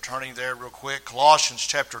turning there real quick. Colossians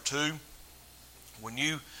chapter 2. When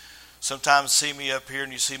you sometimes see me up here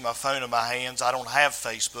and you see my phone in my hands, I don't have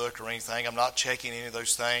Facebook or anything. I'm not checking any of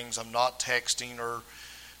those things. I'm not texting or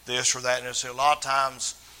this or that. And so a lot of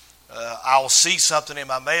times I'll see something in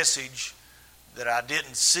my message that I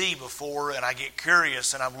didn't see before, and I get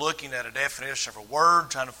curious, and I'm looking at a definition of a word,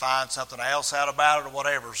 trying to find something else out about it or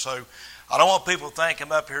whatever. So I don't want people to think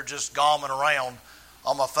I'm up here just gomming around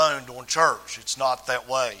on my phone doing church. It's not that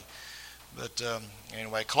way. But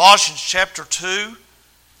anyway, Colossians chapter 2,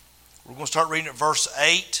 we're going to start reading at verse 8.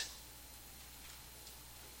 Is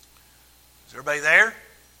everybody there?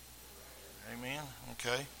 Amen.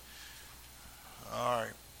 Okay. All right.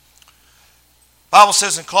 The Bible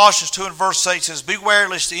says in Colossians 2 and verse 8, it says, "Beware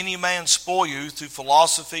lest any man spoil you through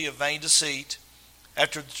philosophy of vain deceit,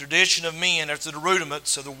 after the tradition of men, after the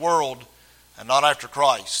rudiments of the world, and not after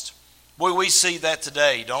Christ." Boy, we see that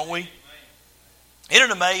today, don't we? Isn't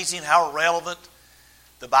it amazing how relevant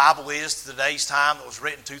the Bible is to today's time that was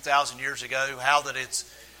written 2,000 years ago? How that it's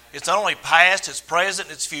not only past, it's present,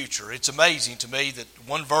 and it's future. It's amazing to me that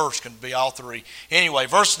one verse can be all three. Anyway,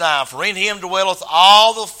 verse 9, "For in him dwelleth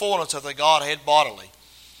all the fullness of the Godhead bodily.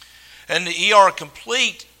 And ye are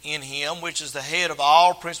complete in him, which is the head of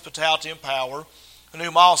all principality and power, in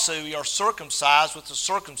whom also ye are circumcised with the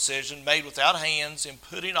circumcision made without hands, in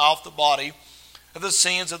putting off the body of the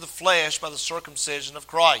sins of the flesh by the circumcision of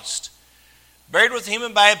Christ. Buried with him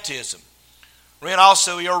in baptism, wherein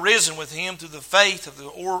also ye are risen with him through the faith of the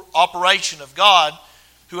operation of God,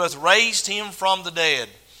 who hath raised him from the dead.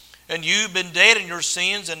 And you, been dead in your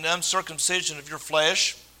sins and the uncircumcision of your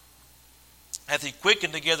flesh, hath he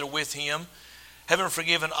quickened together with him, having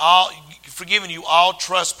forgiven you all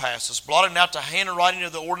trespasses, blotting out the handwriting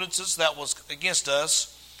of the ordinances that was against us,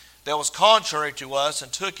 that was contrary to us,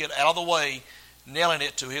 and took it out of the way, nailing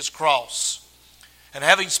it to his cross. And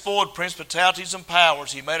having spoiled principalities and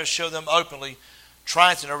powers, he made us show them openly,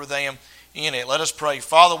 triumphing over them in it." Let us pray.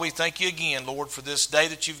 Father, we thank you again, Lord, for this day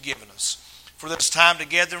that you've given us, for this time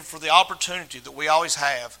together, and for the opportunity that we always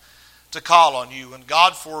have to call on you. And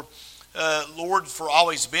God, Lord, for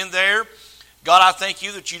always being there. God, I thank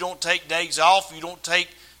you that you don't take days off. You don't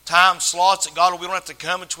take time slots. And God, we don't have to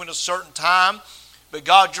come between a certain time. But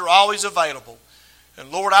God, you're always available.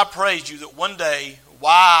 And Lord, I praise you that one day,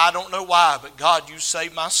 why, I don't know why, but God, you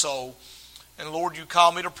saved my soul. And Lord, you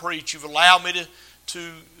called me to preach. You've allowed me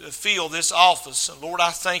to fill this office. And Lord,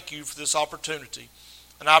 I thank you for this opportunity.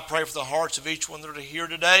 And I pray for the hearts of each one that are here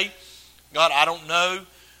today. God, I don't know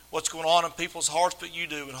what's going on in people's hearts, but you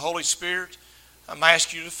do. And Holy Spirit, I'm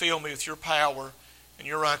asking you to fill me with your power and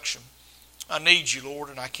your unction. I need you, Lord,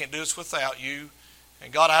 and I can't do this without you.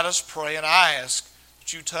 And God, I just pray and I ask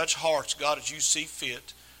that you touch hearts, God, as you see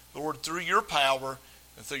fit. Lord, through your power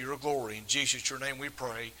and through your glory. In Jesus, your name we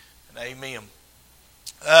pray, and amen.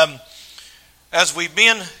 As we've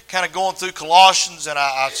been kind of going through Colossians, and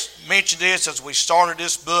I mentioned this as we started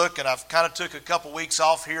this book, and I've kind of took a couple weeks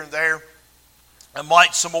off here and there. I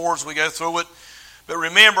might some more as we go through it. But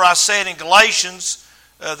remember, I said in Galatians,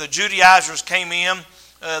 the Judaizers came in,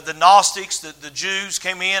 the Gnostics, the Jews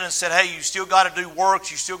came in and said, hey, you still got to do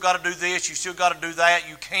works, you still got to do this, you still got to do that,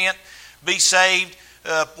 you can't be saved.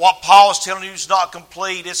 What Paul is telling you is not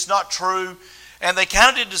complete, it's not true. And they kind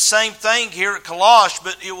of did the same thing here at Colossians,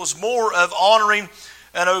 but it was more of honoring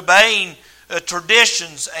and obeying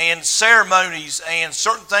traditions and ceremonies and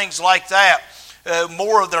certain things like that,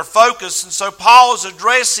 more of their focus. And so Paul is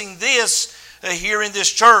addressing this here in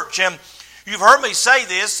this church. And you've heard me say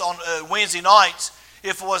this on Wednesday nights.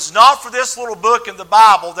 If it was not for this little book in the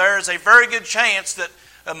Bible, there is a very good chance that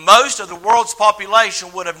most of the world's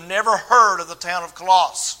population would have never heard of the town of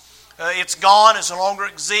Colossus. It's gone, it no longer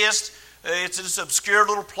exists. It's this obscure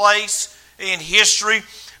little place in history.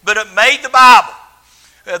 But it made the Bible.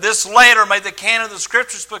 This letter made the canon of the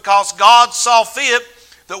Scriptures because God saw fit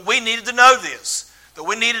that we needed to know this. That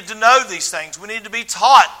we needed to know these things. We needed to be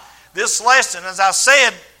taught this lesson. As I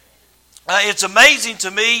said, it's amazing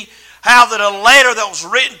to me how that a letter that was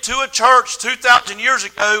written to a church 2,000 years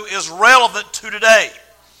ago is relevant to today.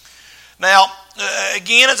 Now,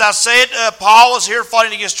 again, as I said, Paul is here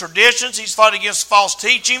fighting against traditions. He's fighting against false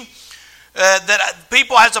teaching. That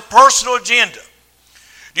people has a personal agenda.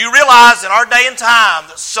 Do you realize in our day and time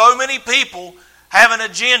that so many people have an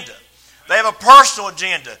agenda? They have a personal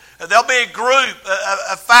agenda. There'll be a group,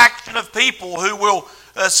 a faction of people who will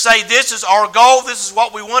say this is our goal, this is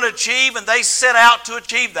what we want to achieve, and they set out to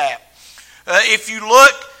achieve that. If you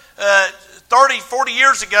look 30, 40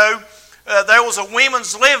 years ago, there was a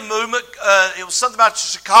women's lib movement. It was something about the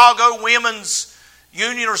Chicago Women's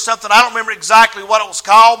Union or something. I don't remember exactly what it was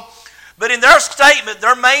called. But in their statement,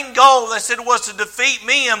 their main goal, they said, was to defeat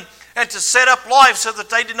men and to set up life so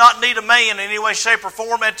that they did not need a man in any way, shape, or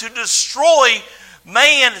form, and to destroy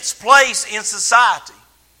man's place in society.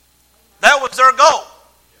 That was their goal.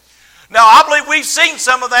 Now, I believe we've seen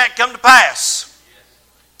some of that come to pass.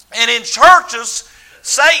 And in churches,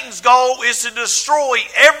 Satan's goal is to destroy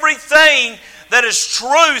everything that is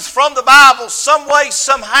truth from the Bible, some way,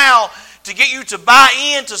 somehow, to get you to buy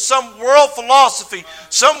into some world philosophy,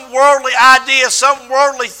 some worldly idea, some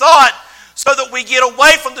worldly thought, so that we get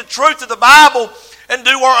away from the truth of the Bible and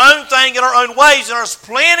do our own thing in our own ways. And there's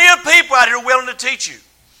plenty of people out here willing to teach you.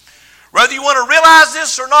 Whether you want to realize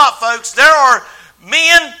this or not, folks, there are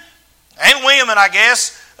men and women, I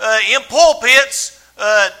guess, in pulpits,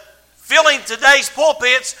 filling today's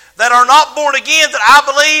pulpits, that are not born again, that I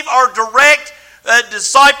believe are direct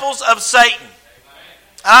disciples of Satan.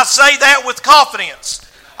 And I say that with confidence.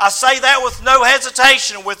 I say that with no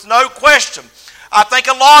hesitation, with no question. I think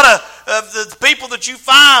a lot of the people that you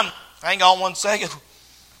find, hang on one second,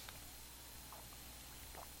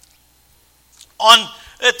 on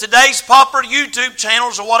today's popular YouTube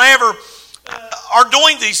channels or whatever, are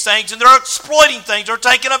doing these things, and they're exploiting things, they're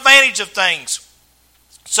taking advantage of things.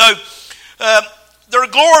 So they're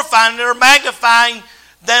glorifying, they're magnifying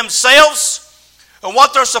themselves and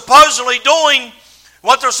what they're supposedly doing,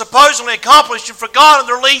 what they're supposedly accomplishing for God, and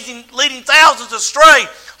they're leading thousands astray.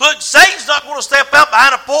 Look, Satan's not going to step up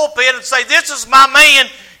behind a pulpit and say, "This is my man,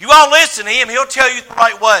 you all listen to him, he'll tell you the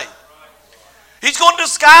right way." He's going to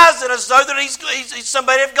disguise it as though that he's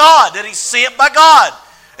somebody of God, that he's sent by God.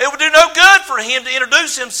 It would do no good for him to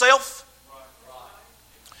introduce himself.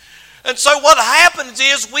 And so what happens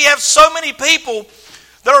is we have so many people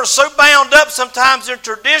that are so bound up sometimes in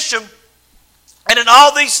tradition and in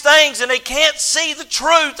all these things, and they can't see the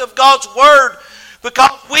truth of God's Word, because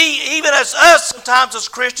we, even as us sometimes as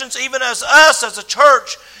Christians, even as us as a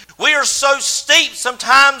church, we are so steeped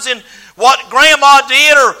sometimes in what Grandma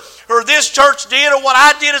did or this church did or what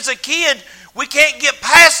I did as a kid. We can't get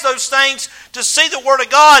past those things to see the Word of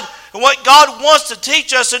God and what God wants to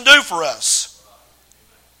teach us and do for us,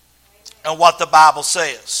 and what the Bible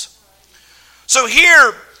says. So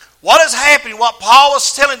here, what is happening, what Paul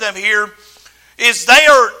is telling them here, is they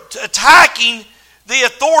are attacking the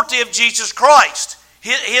authority of Jesus Christ,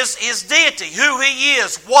 his deity, who He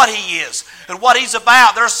is, what He is, and what He's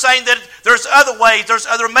about. They're saying that there's other ways, there's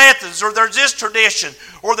other methods, or there's this tradition,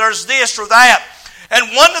 or there's this or that.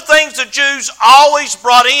 And one of the things the Jews always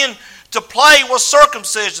brought in to play was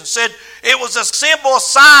circumcision. Said it was a symbol, a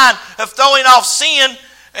sign of throwing off sin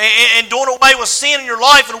and doing away with sin in your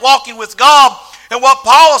life and walking with God. And what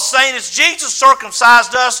Paul is saying is Jesus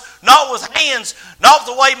circumcised us, not with hands, not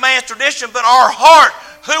the way man's tradition, but our heart,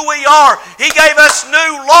 who we are. He gave us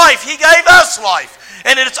new life. He gave us life.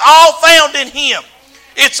 And it's all found in Him.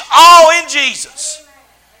 It's all in Jesus.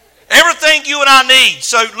 Everything you and I need.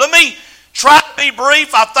 So let me try to be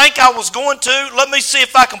brief. I think I was going to. Let me see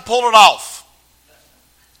if I can pull it off.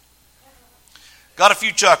 Got a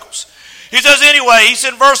few chuckles. He says anyway, he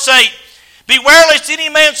said in verse 8, "Beware lest any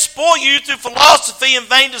man spoil you through philosophy and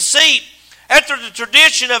vain deceit, after the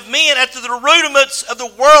tradition of men, after the rudiments of the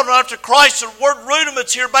world, and after Christ." The word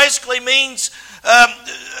rudiments here basically means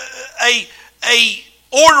a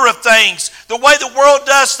order of things, the way the world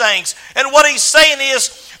does things. And what he's saying is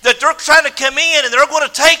that they're trying to come in and they're going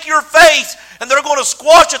to take your faith and they're going to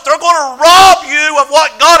squash it. They're going to rob you of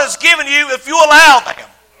what God has given you if you allow them.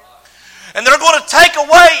 And they're going to take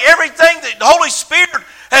away everything that the Holy Spirit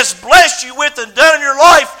has blessed you with and done in your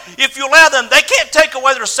life if you allow them. They can't take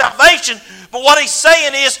away their salvation, but what he's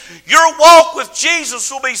saying is your walk with Jesus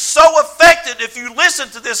will be so affected if you listen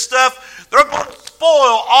to this stuff, they're going to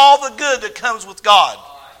spoil all the good that comes with God.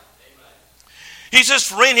 He says,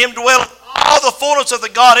 "For in Him dwelleth all the fullness of the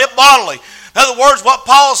Godhead bodily." In other words, what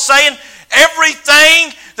Paul is saying,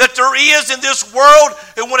 everything that there is in this world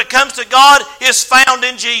and when it comes to God is found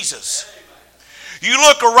in Jesus. You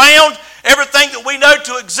look around, everything that we know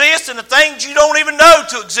to exist and the things you don't even know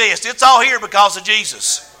to exist, it's all here because of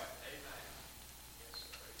Jesus.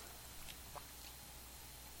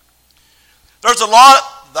 There's a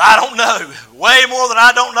lot that I don't know, way more than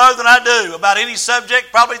I don't know than I do about any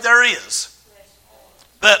subject, probably there is.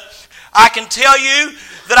 But I can tell you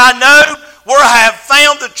that I know where I have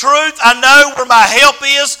found the truth. I know where my help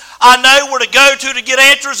is. I know where to go to get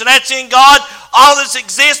answers, and that's in God. All this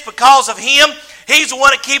exists because of Him. He's the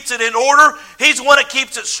one that keeps it in order. He's the one that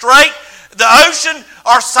keeps it straight. The ocean,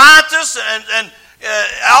 our scientists and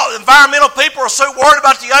environmental people are so worried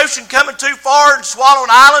about the ocean coming too far and swallowing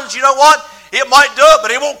islands. You know what? It might do it,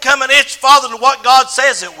 but it won't come an inch farther than what God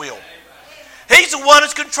says it will. He's the one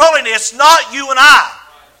that's controlling it. It's not you and I.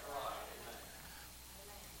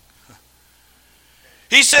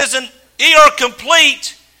 He says, and ye are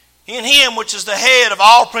complete in Him which is the head of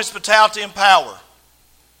all principality and power.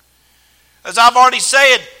 As I've already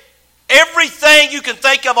said, everything you can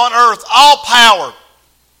think of on earth, all power,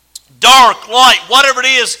 dark, light, whatever it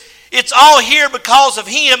is, it's all here because of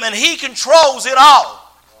Him, and He controls it all.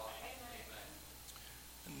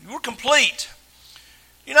 We're complete.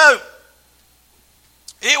 You know,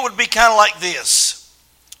 it would be kind of like this.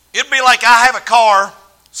 It'd be like I have a car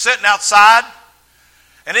sitting outside,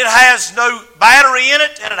 and it has no battery in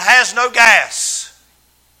it, and it has no gas.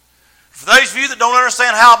 For those of you that don't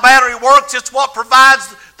understand how a battery works, it's what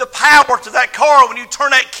provides the power to that car. When you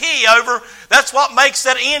turn that key over, that's what makes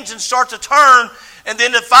that engine start to turn, and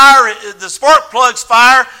then the spark plugs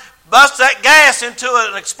fire, busts that gas into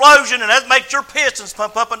an explosion, and that makes your pistons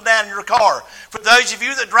pump up and down in your car. For those of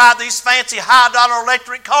you that drive these fancy high-dollar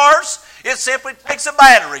electric cars, it simply takes a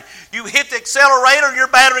battery. You hit the accelerator, and your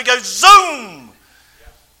battery goes zoom.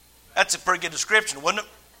 That's a pretty good description, wouldn't it?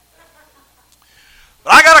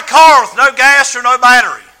 But I got a car with no gas or no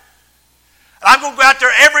battery. And I'm going to go out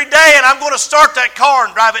there every day, and I'm going to start that car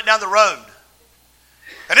and drive it down the road.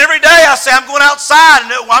 And every day I say, I'm going outside,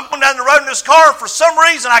 and I'm going down the road in this car. For some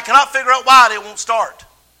reason, I cannot figure out why it won't start.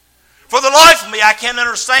 For the life of me, I can't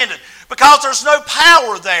understand it. Because there's no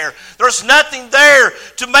power there. There's nothing there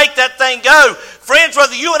to make that thing go. Friends,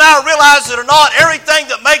 whether you and I realize it or not, everything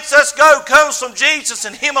that makes us go comes from Jesus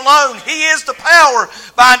and Him alone. He is the power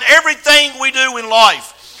behind everything we do in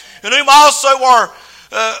life. In whom also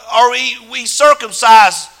are we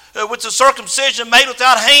circumcised with the circumcision made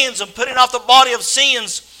without hands, and putting off the body of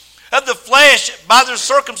sins of the flesh by the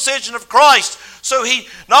circumcision of Christ. So He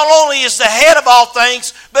not only is the head of all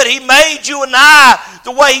things, but He made you and I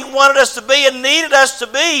the way He wanted us to be and needed us to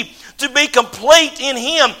be complete in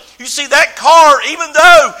Him. You see, that car, even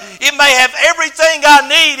though it may have everything I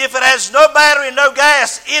need, if it has no battery and no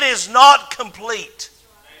gas, it is not complete.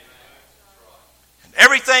 And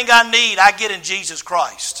everything I need, I get in Jesus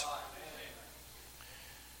Christ.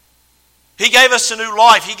 He gave us a new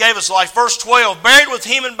life. He gave us life. Verse 12, buried with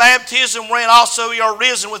Him in baptism, wherein also ye are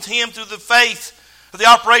risen with Him through the faith of the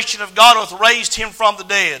operation of God who hath raised Him from the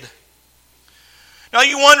dead. Now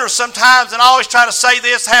you wonder sometimes, and I always try to say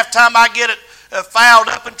this, half time I get it fouled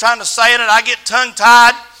up in trying to say it, and I get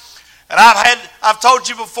tongue-tied. And I've told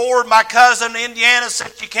you before, my cousin in Indiana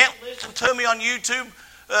said, you can't listen to me on YouTube,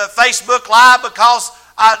 Facebook Live, because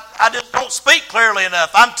I just don't speak clearly enough.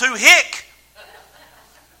 I'm too hick.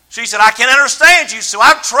 She said, I can't understand you, so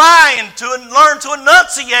I'm trying to learn to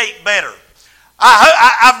enunciate better.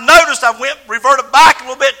 I've noticed I've reverted back a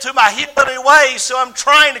little bit to my hillbilly ways, so I'm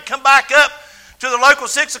trying to come back up to the local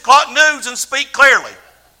 6 o'clock news and speak clearly.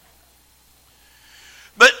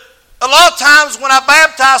 But a lot of times when I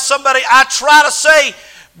baptize somebody, I try to say,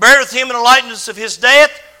 buried with Him in the likeness of His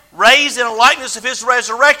death, raised in the likeness of His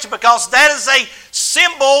resurrection, because that is a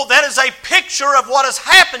symbol, that is a picture of what has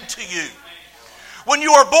happened to you. When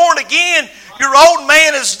you are born again, your old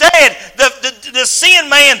man is dead. The sin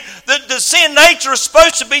man, the sin nature is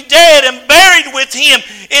supposed to be dead and buried with Him,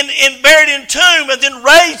 and buried in tomb, and then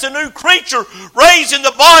raised a new creature, raised in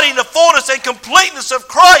the body in the fullness and completeness of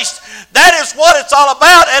Christ. That is what it's all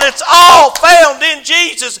about, and it's all found in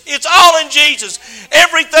Jesus. It's all in Jesus.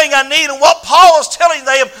 Everything I need, and what Paul is telling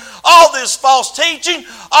them, all this false teaching,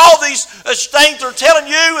 all these things they're telling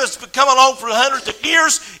you has come along for hundreds of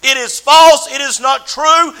years. It is false. It is not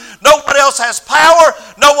true. No one else has power.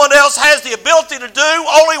 No one else has the ability to do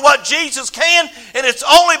only what Jesus can. And it's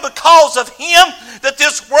only because of Him that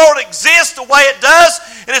this world exists the way it does.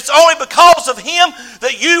 And it's only because of Him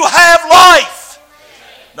that you have life.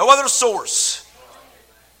 No other source.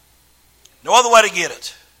 No other way to get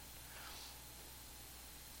it.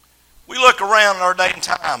 We look around in our day and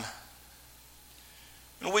time,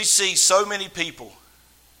 and we see so many people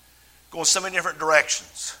going so many different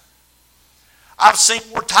directions. I've seen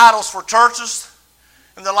more titles for churches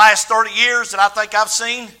in the last 30 years than I think I've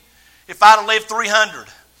seen if I'd have lived 300.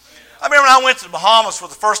 I remember when I went to the Bahamas for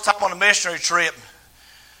the first time on a missionary trip.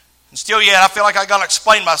 And still yet, I feel like I got to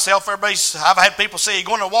explain myself. I've had people say, you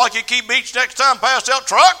going to Waikiki Beach next time, pass out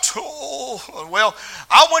trucks? Oh, well,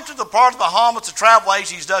 I went to the part of the Bahamas the travel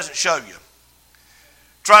agencies doesn't show you.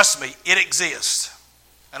 Trust me, it exists.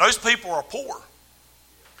 And those people are poor.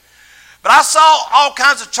 But I saw all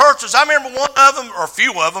kinds of churches. I remember one of them, or a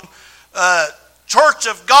few of them, Church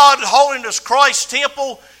of God Holiness Christ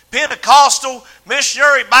Temple, Pentecostal,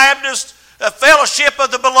 Missionary Baptist, Fellowship of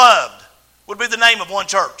the Beloved would be the name of one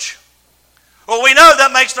church. Well, we know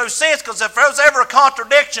that makes no sense, because if there's ever a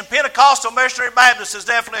contradiction, Pentecostal Missionary Baptist is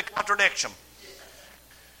definitely a contradiction.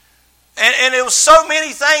 And it was so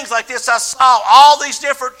many things like this. I saw all these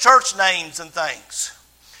different church names and things.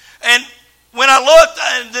 And when I looked,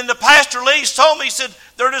 and then the pastor Lees told me, he said,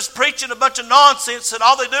 they're just preaching a bunch of nonsense, and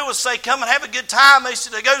all they do is say, come and have a good time. He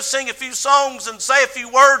said, they go sing a few songs and say a few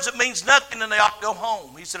words that means nothing, and they all go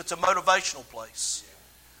home. He said, it's a motivational place.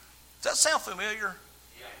 Does that sound familiar?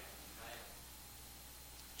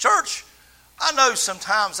 Church, I know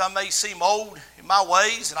sometimes I may seem old in my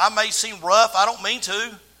ways, and I may seem rough. I don't mean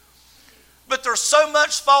to. But there's so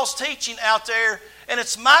much false teaching out there, and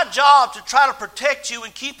it's my job to try to protect you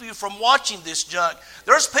and keep you from watching this junk.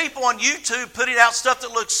 There's people on YouTube putting out stuff that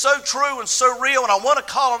looks so true and so real, and I want to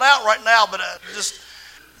call it out right now, but just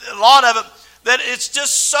a lot of it, that it's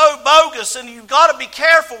just so bogus, and you've got to be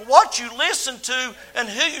careful what you listen to and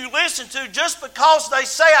who you listen to. Just because they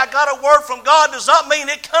say I got a word from God does not mean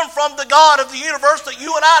it comes from the God of the universe that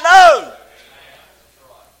you and I know.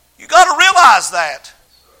 You've got to realize that.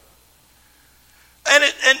 And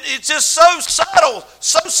it's just so subtle,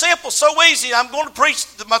 so simple, so easy. I'm going to preach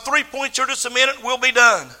my 3 points here just a minute and we'll be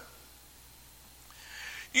done.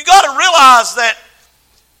 You got to realize that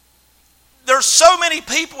there's so many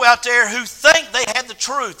people out there who think they have the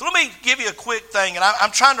truth. Let me give you a quick thing, and I'm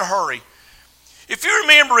trying to hurry. If you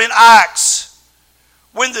remember in Acts,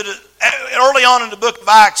 when early on in the book of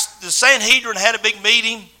Acts, the Sanhedrin had a big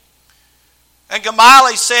meeting, and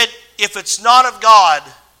Gamaliel said, if it's not of God,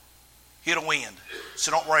 it'll win. So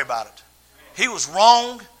don't worry about it. He was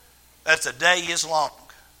wrong. That's a day is long.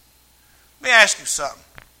 Let me ask you something.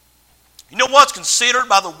 You know what's considered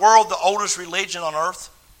by the world the oldest religion on earth?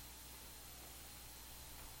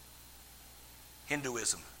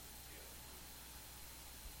 Hinduism.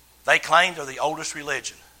 They claim they're the oldest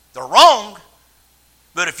religion. They're wrong,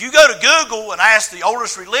 but if you go to Google and ask the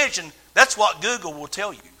oldest religion, that's what Google will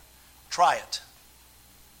tell you. Try it.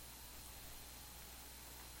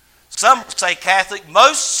 Some say Catholic.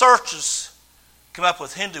 Most searches come up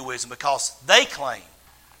with Hinduism because they claim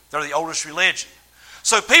they're the oldest religion.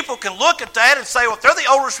 So people can look at that and say, well, if they're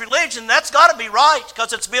the oldest religion, that's got to be right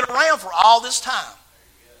because it's been around for all this time.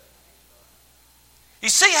 You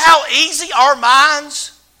see how easy our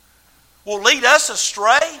minds will lead us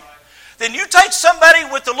astray? Then you take somebody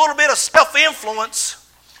with a little bit of self-influence,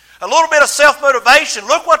 a little bit of self-motivation,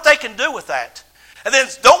 look what they can do with that. And then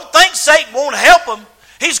don't think Satan won't help them.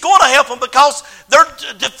 He's going to help them because they're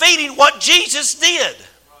defeating what Jesus did.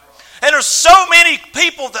 And there's so many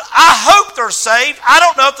people that I hope they're saved. I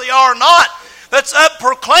don't know if they are or not. That's up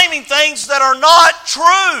proclaiming things that are not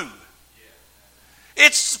true.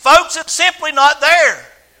 It's folks that's simply not there.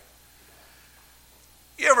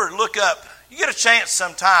 You ever look up, you get a chance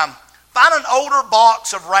sometime, find an older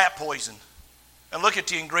box of rat poison and look at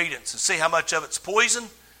the ingredients and see how much of it's poison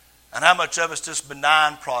and how much of it's just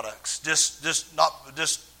benign products. Just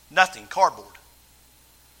nothing, cardboard.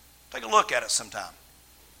 Take a look at it sometime.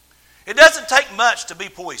 It doesn't take much to be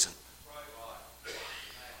poison.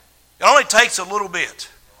 It only takes a little bit.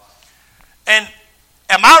 And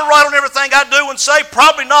am I right on everything I do and say?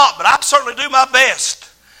 Probably not, but I certainly do my best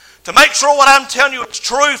to make sure what I'm telling you is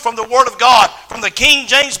true from the Word of God, from the King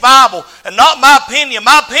James Bible, and not my opinion.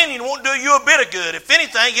 My opinion won't do you a bit of good. If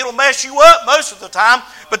anything, it'll mess you up most of the time,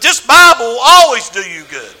 but this Bible will always do you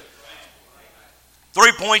good.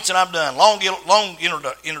 3 points and I'm done. Long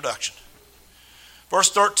introduction.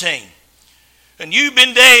 Verse 13. And you've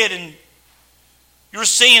been dead in your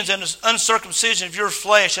sins and the uncircumcision of your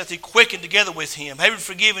flesh hath he quickened together with him, having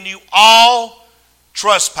forgiven you all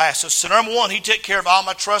trespasses. So number one, he took care of all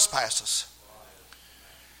my trespasses.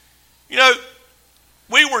 You know,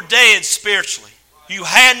 we were dead spiritually. You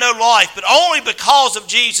had no life, but only because of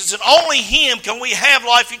Jesus and only him can we have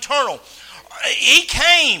life eternal. He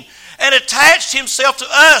came and attached himself to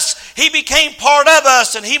us. He became part of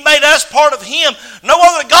us and he made us part of him. No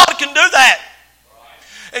other God can do that.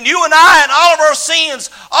 And you and I and all of our sins,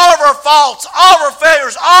 all of our faults, all of our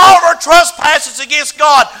failures, all of our trespasses against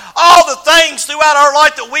God, all the things throughout our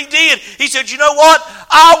life that we did, he said, you know what?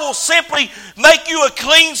 I will simply make you a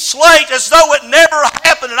clean slate as though it never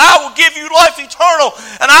happened, and I will give you life eternal,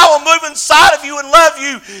 and I will move inside of you and love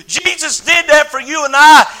you. Jesus did that for you and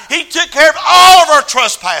I. He took care of all of our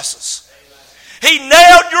trespasses. He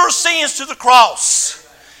nailed your sins to the cross.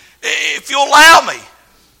 If you'll allow me,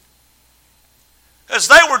 as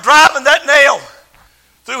they were driving that nail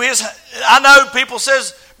through his, I know people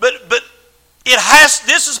says, but it has.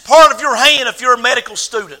 This is part of your hand if you're a medical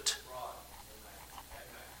student.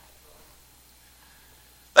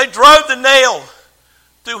 They drove the nail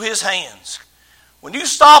through his hands. When you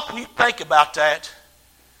stop and you think about that,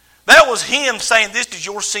 that was Him saying, this is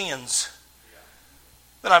your sins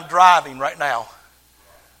that I'm driving right now,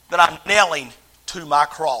 that I'm nailing to my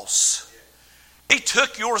cross. He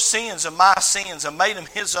took your sins and my sins and made them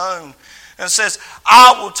His own, and says,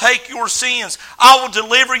 I will take your sins. I will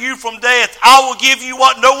deliver you from death. I will give you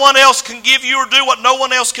what no one else can give you, or do what no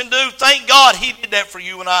one else can do. Thank God He did that for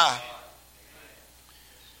you and I.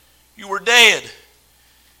 You were dead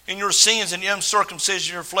in your sins and the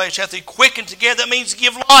uncircumcision of your flesh. Hath He quickened together? That means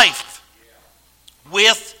give life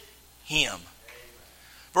with Him.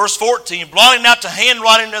 Verse 14, blotting out the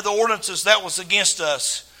handwriting of the ordinances that was against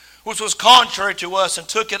us, which was contrary to us, and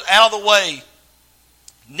took it out of the way,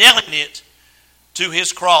 nailing it to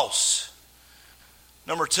His cross.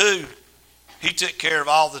 Number 2, He took care of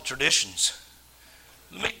all the traditions.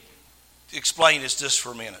 Let me explain this just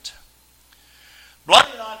for a minute.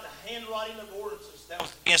 Blotting out the handwriting of ordinances that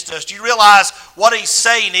was against us. Do you realize what He's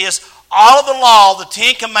saying is all of the law, the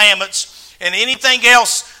 10 Commandments, and anything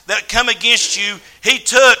else that come against you, He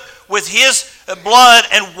took with His blood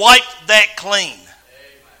and wiped that clean.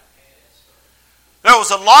 There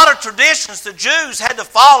was a lot of traditions the Jews had to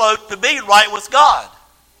follow to be right with God.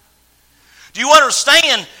 Do you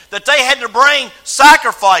understand that they had to bring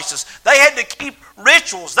sacrifices? They had to keep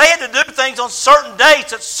rituals. They had to do things on certain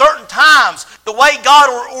dates at certain times. The way God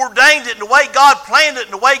ordained it and the way God planned it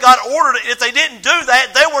and the way God ordered it. If they didn't do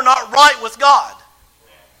that, they were not right with God.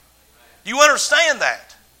 Do you understand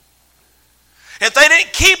that? If they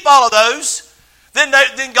didn't keep all of those, then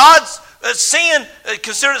God's sin,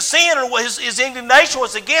 considered sin, or his indignation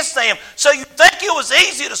was against them. So you think it was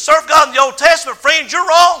easy to serve God in the Old Testament? Friends, you're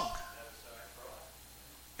wrong.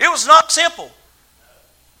 It was not simple.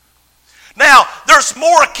 Now, there's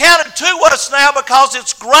more accounted to us now because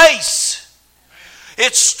it's grace.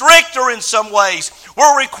 It's stricter in some ways.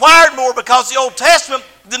 We're required more because the Old Testament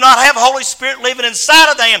did not have Holy Spirit living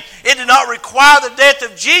inside of them. It did not require the death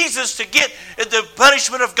of Jesus to get the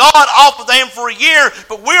punishment of God off of them for a year.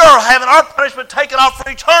 But we are having our punishment taken off for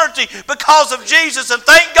eternity because of Jesus. And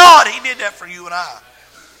thank God He did that for you and I.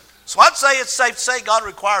 So I'd say it's safe to say God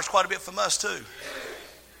requires quite a bit from us too.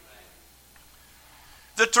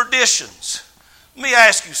 The traditions. Let me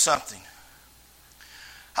ask you something.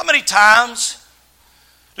 How many times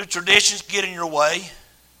do traditions get in your way?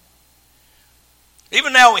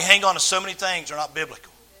 Even now we hang on to so many things that are not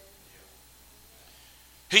biblical.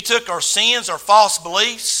 He took our sins, our false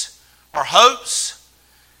beliefs, our hopes,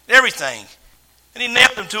 everything, and He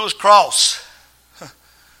nailed them to His cross.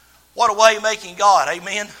 What a way of making God,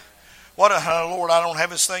 amen? What a, Lord, I don't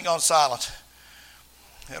have this thing on silent.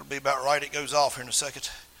 That'll be about right. It goes off here in a second.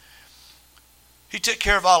 He took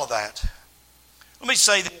care of all of that. Let me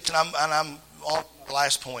say this, and I'm on the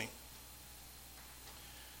last point.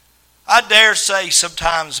 I dare say,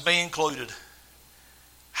 sometimes me included,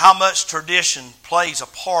 how much tradition plays a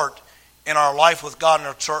part in our life with God in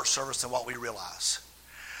our church service than what we realize.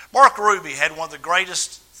 Mark Ruby had one of the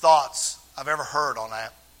greatest thoughts I've ever heard on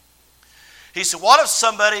that. He said, what if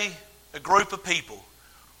somebody, a group of people,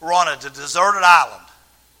 were on a deserted island?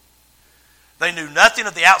 They knew nothing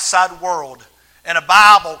of the outside world, and a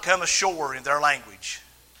Bible come ashore in their language.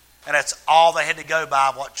 And that's all they had to go by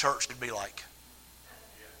of what church could be like.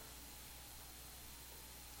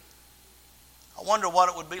 I wonder what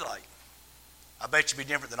it would be like. I bet you'd be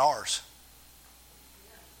different than ours.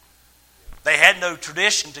 They had no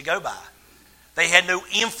tradition to go by. They had no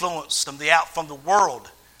influence from the world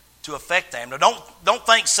to affect them. Now don't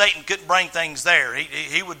think Satan couldn't bring things there.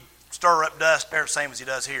 He would stir up dust there the same as he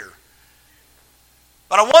does here.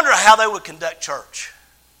 But I wonder how they would conduct church.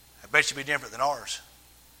 I bet you'd be different than ours.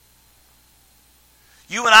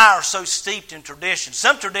 You and I are so steeped in tradition.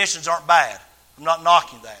 Some traditions aren't bad. I'm not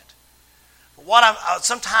knocking that. But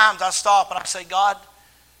sometimes I stop and I say, God,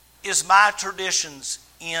 is my traditions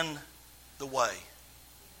in the way?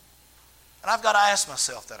 And I've got to ask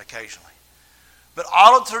myself that occasionally. But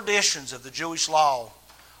all of the traditions of the Jewish law,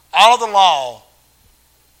 all of the law,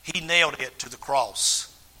 He nailed it to the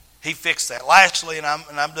cross. He fixed that. Lastly, and I'm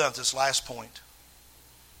done with this last point.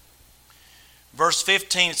 Verse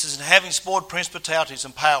 15, it says, and having spoiled principalities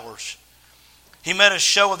and powers, He made a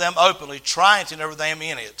show of them openly, triumphing over them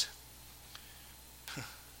in it.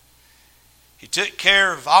 He took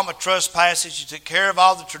care of all my trespasses. He took care of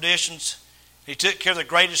all the traditions. He took care of the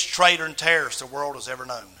greatest traitor and terrorist the world has ever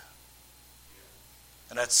known.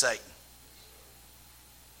 And that's Satan.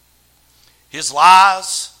 His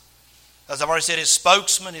lies, as I've already said, his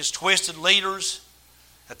spokesman, his twisted leaders,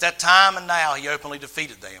 at that time and now, he openly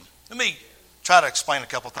defeated them. Let me try to explain a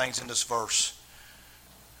couple things in this verse.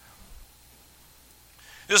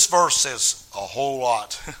 This verse says a whole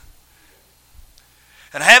lot.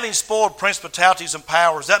 And having spoiled principalities and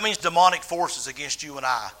powers, that means demonic forces against you and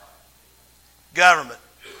I. Government,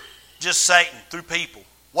 just Satan through people,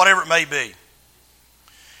 whatever it may be.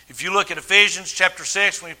 If you look at Ephesians chapter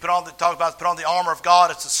 6, when you talk about put on the armor of God,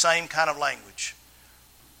 it's the same kind of language.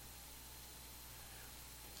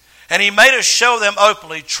 And he made us show them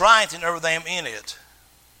openly, triumphing over them in it.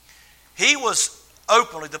 He was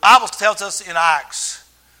openly, the Bible tells us in Acts,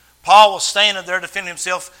 Paul was standing there defending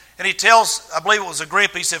himself, and he tells, I believe it was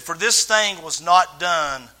Agrippa, he said, for this thing was not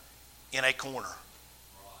done in a corner.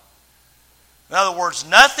 In other words,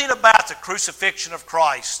 nothing about the crucifixion of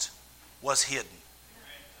Christ was hidden.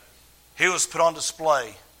 He was put on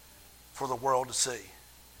display for the world to see.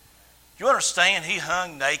 You understand, he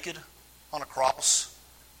hung naked on a cross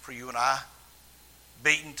for you and I,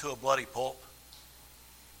 beaten to a bloody pulp.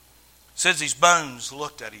 It says these bones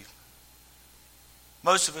looked at him.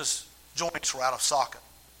 Most of his joints were out of socket.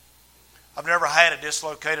 I've never had a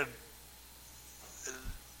dislocated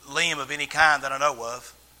limb of any kind that I know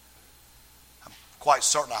of. I'm quite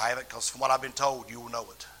certain I haven't, because from what I've been told, you will know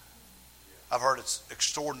it. I've heard it's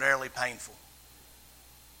extraordinarily painful.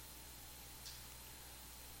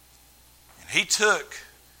 And he took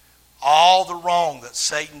all the wrong that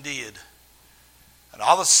Satan did and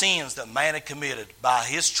all the sins that man had committed by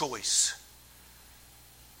his choice,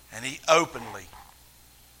 and he openly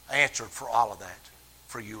answered for all of that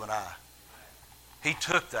for you and I. He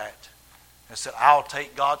took that and said, I'll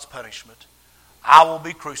take God's punishment. I will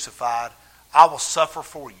be crucified. I will suffer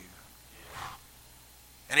for you.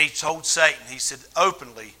 And he told Satan, he said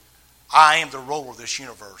openly, I am the ruler of this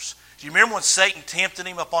universe. Do you remember when Satan tempted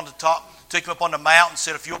him up on the top, took him up on the mountain and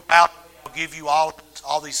said, if you'll bow, I'll give you all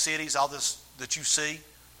these cities, all this that you see?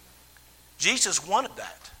 Jesus wanted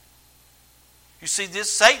that. You see,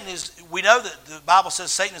 Satan is, we know that the Bible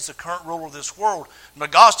says Satan is the current ruler of this world,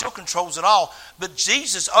 but God still controls it all. But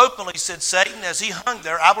Jesus openly said, Satan, as he hung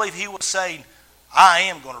there, I believe he was saying, I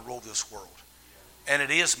am going to rule this world. And it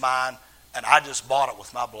is mine, and I just bought it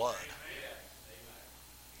with my blood.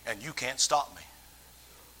 And you can't stop me.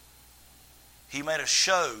 He made a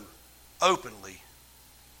show openly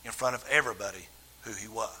in front of everybody who he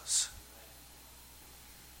was.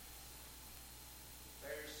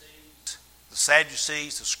 The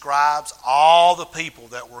Sadducees, the scribes, all the people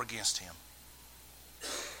that were against him.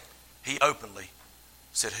 He openly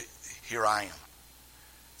said, here I am.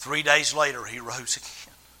 3 days later, he rose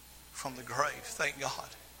again from the grave. Thank God.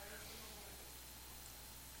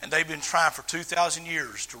 And they've been trying for 2,000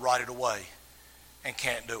 years to write it away and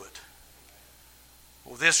can't do it.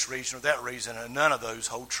 Well, this reason or that reason, and none of those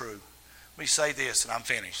hold true. Let me say this, and I'm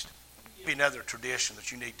finished. It'll be another tradition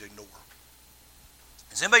that you need to ignore.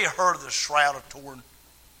 Has anybody heard of the Shroud of Turin?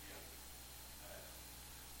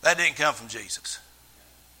 That didn't come from Jesus.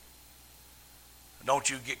 Don't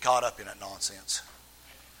you get caught up in that nonsense.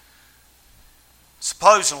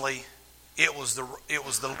 Supposedly, it was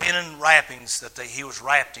the linen wrappings that he was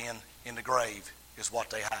wrapped in the grave is what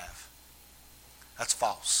they have. That's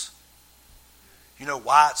false. You know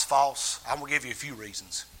why it's false? I'm going to give you a few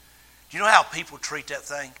reasons. Do you know how people treat that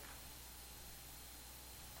thing?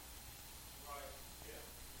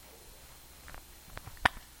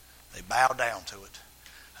 They bow down to it.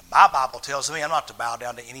 And my Bible tells me I'm not to bow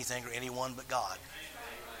down to anything or anyone but God.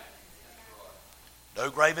 No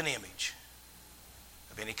graven image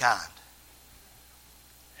of any kind.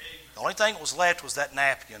 The only thing that was left was that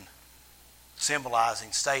napkin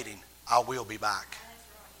symbolizing, stating, I will be back.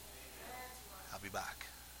 I'll be back.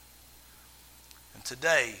 And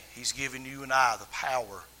today, he's given you and I the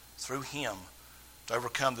power through him to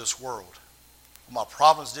overcome this world. Will my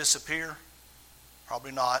problems disappear?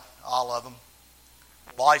 Probably not, all of them.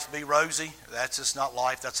 Life be rosy? That's just not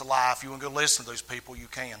life, that's a lie. If you want to go listen to those people, you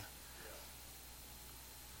can.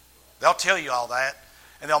 They'll tell you all that.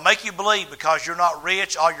 And they'll make you believe because you're not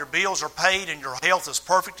rich, all your bills are paid, and your health is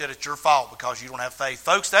perfect, that it's your fault because you don't have faith.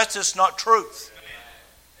 Folks, that's just not truth.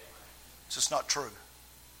 It's just not true.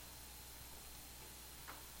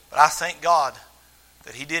 But I thank God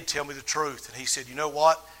that he did tell me the truth. And he said, you know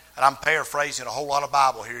what? And I'm paraphrasing a whole lot of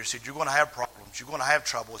Bible here. He said, you're going to have problems. You're going to have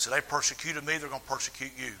trouble. He said, they persecuted me, they're going to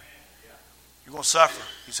persecute you. You're going to suffer.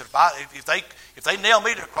 He said, if they nail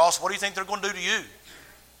me to the cross, what do you think they're going to do to you?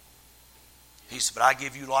 He said, but I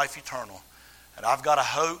give you life eternal. And I've got a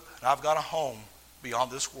hope and I've got a home beyond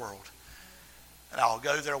this world. And I'll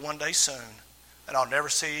go there one day soon. And I'll never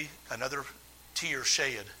see another tear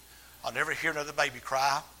shed. I'll never hear another baby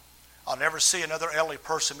cry. I'll never see another elderly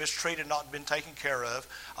person mistreated, not been taken care of.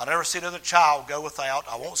 I'll never see another child go without.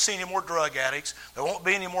 I won't see any more drug addicts. There won't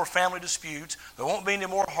be any more family disputes. There won't be any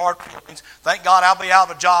more hard feelings. Thank God I'll be out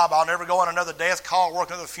of a job. I'll never go on another death call, work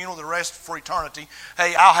another funeral the rest for eternity.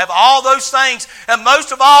 Hey, I'll have all those things. And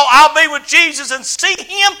most of all, I'll be with Jesus and see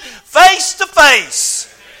Him face to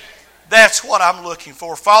face. That's what I'm looking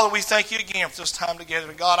for. Father, we thank You again for this time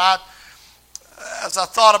together. God, as I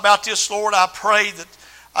thought about this, Lord, I pray that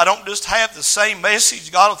I don't just have the same message,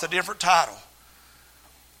 God, with a different title.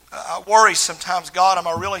 I worry sometimes, God, am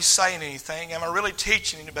I really saying anything? Am I really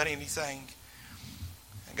teaching anybody anything?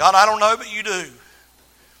 And God, I don't know, but You do.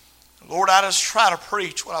 Lord, I just try to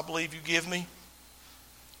preach what I believe You give me,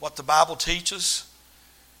 what the Bible teaches.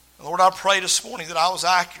 And Lord, I pray this morning that I was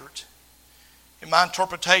accurate in my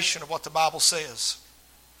interpretation of what the Bible says,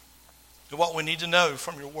 to what we need to know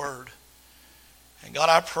from Your Word. And God,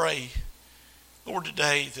 I pray, Lord,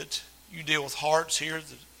 today that You deal with hearts here,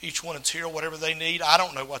 that each one that's here, whatever they need. I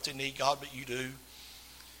don't know what they need, God, but You do.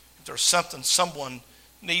 If there's something someone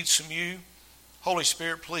needs from You, Holy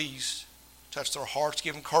Spirit, please touch their hearts.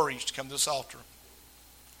 Give them courage to come to this altar.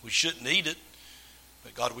 We shouldn't need it,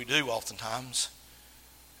 but God, we do oftentimes.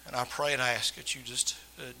 And I pray and ask that You just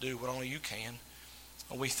do what only You can.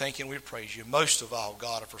 And we thank You and we praise You. Most of all,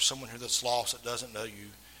 God, if there's someone here that's lost that doesn't know You,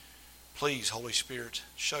 please, Holy Spirit,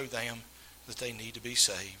 show them that they need to be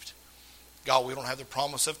saved. God, we don't have the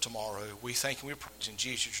promise of tomorrow. We thank and we praise. In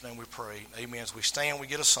Jesus' name we pray. Amen. As we stand, we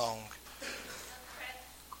get a song.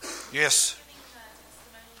 Yes.